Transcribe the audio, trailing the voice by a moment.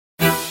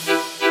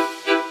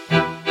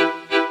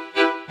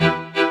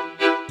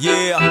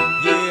Yeah,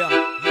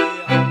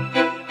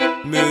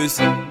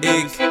 musique.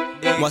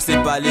 Moi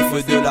c'est pas les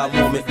feux de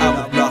l'amour, mais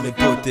amour, gloire et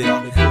beauté.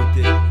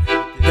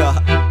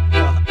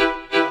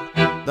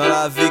 Dans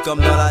la vie comme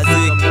dans la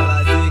zik,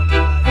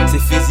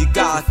 c'est physique,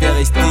 caractère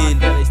et style.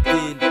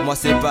 Moi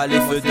c'est pas les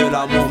feux de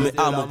l'amour, mais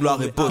amour,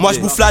 gloire et beauté. Moi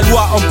je bouffe la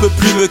loi, on peut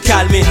plus me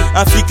calmer.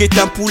 Un flic est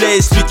un poulet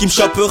et celui qui me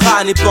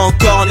chopera n'est pas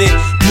encore né.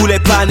 Poulet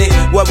pané,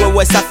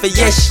 ouais ça fait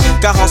yesh.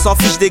 Car on s'en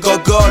fiche des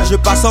gogoles, je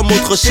passe en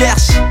montre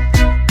recherche.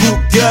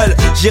 Google,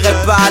 j'irai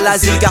pas à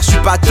l'asile car je suis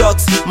pas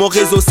tox. Mon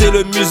réseau c'est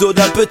le museau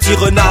d'un petit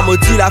renard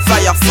maudit, la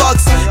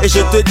Firefox. Et je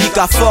te dis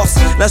qu'à force,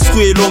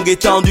 l'instru est longue et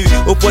tendue,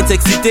 au point de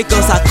s'exciter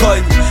quand ça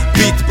cogne.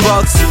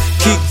 Beatbox,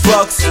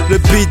 kickbox, le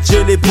beat je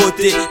l'ai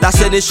beauté. La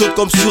scène est chaude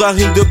comme sur un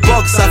ring de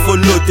boxe, ça faut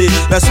le noter.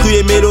 L'instru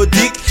est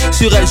mélodique,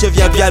 sur elle je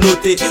viens bien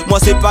noter. Moi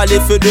c'est pas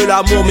les feux de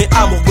l'amour, mais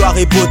amour, gloire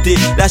et beauté.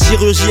 La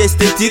chirurgie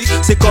esthétique,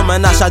 c'est comme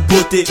un achat de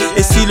beauté.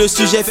 Et si le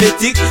sujet fait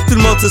tic, tout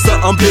le monde se sent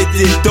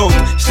embêté. Donc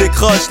je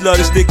décroche lol,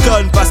 je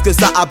déconne parce que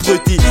ça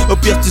abrutit. Au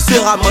pire tu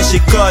seras moche et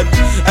conne.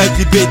 Un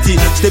clip Betty,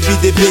 je t'ai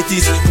des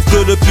bêtises pour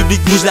que le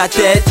public bouge la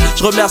tête.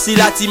 Je remercie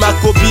la team à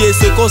copier et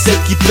ce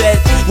concept qui pète.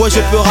 Ouais je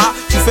peux rap,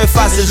 tu fais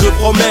face et je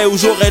promets où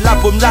j'aurai la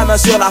paume, la main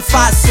sur la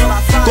face.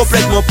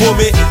 Complètement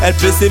paumé,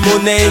 LP c'est mon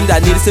name,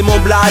 Daniel c'est mon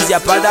blaze. Y'a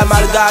pas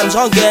d'amalgame,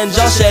 j'engaine,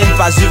 j'enchaîne,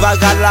 pas du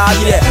vague à la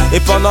yeah. Et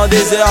pendant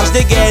des heures je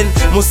dégaine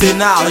mon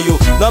scénario.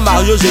 Dans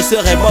Mario je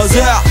serai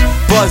Bowser,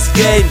 boss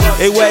game.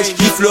 Et ouais je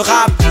kiffe le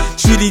rap,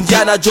 je suis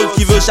l'Indiana Jones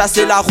qui veut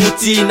chasser la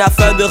routine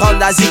afin de rendre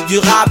la zik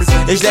durable.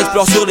 Et je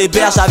l'explore sur les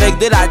berges avec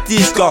des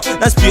lattices. Quand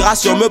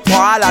l'inspiration me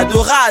prend à la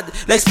dorade,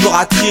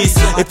 l'exploratrice.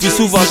 Et puis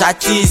souvent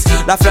j'attise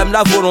la flamme,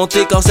 la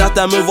volonté. Quand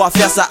certains me voient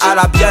faire ça à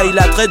la bien, ils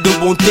la traitent de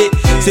bonté.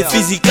 C'est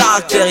physique,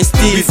 caractère et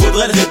style, il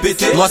faudrait le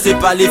répéter. Moi c'est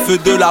pas les feux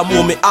de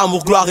l'amour, mais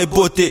amour, gloire et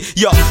beauté.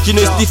 Yo, je ne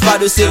sniffe pas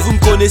de ces, vous me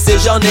connaissez,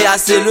 j'en ai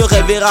assez. Le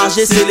rêve est rare,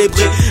 j'ai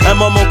célébré un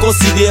moment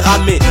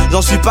considérable, mais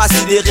j'en suis pas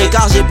sidéré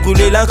car j'ai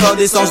brûlé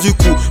l'incandescence du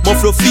coup. Mon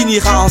flow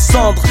finira en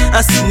cendres,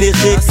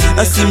 incinéré.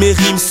 Ainsi mes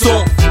rimes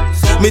sont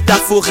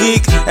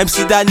métaphoriques.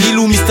 MC Daniel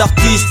ou Mr.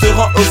 T te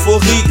rend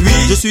euphorique.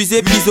 Oui, je suis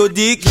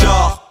épisodique,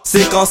 genre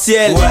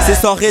séquentiel, ouais. C'est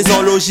sans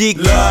raison logique.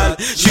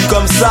 Je suis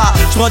comme ça,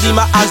 je brandis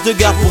ma hache de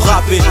guerre pour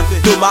rapper.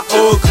 Thomas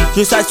Hawk,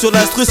 je saille sur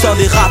l'instru sans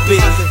déraper.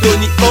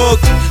 Tony Hawk,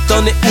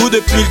 t'en es où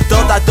depuis le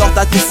temps? T'as tort,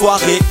 t'as tout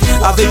foiré.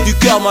 Avec du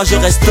cœur, moi je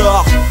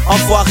restaure.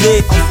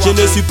 Enfoiré, je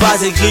ne suis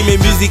pas aigri, mes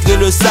musiques ne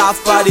le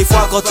savent pas. Des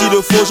fois quand il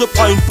le faut, je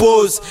prends une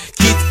pause.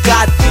 Kit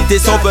Kat, tes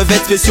sons peuvent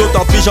être spéciaux,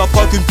 tant pis j'en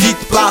prends qu'une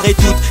petite part. Et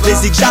toutes les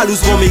zigs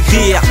jalouses vont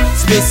maigrir.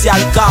 Spécial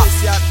K.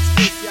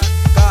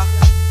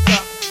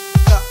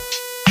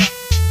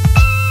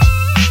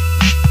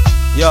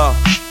 Yo,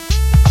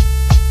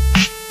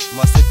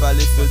 moi c'est pas les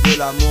feux de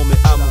l'amour, mais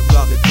amour,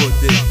 gloire et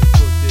beauté.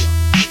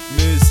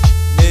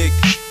 Musique,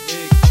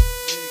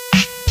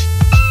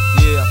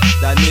 yeah,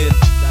 Daniel.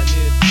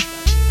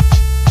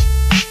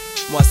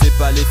 Moi c'est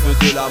pas les feux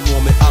de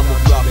l'amour, mais amour,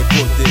 gloire et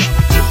beauté.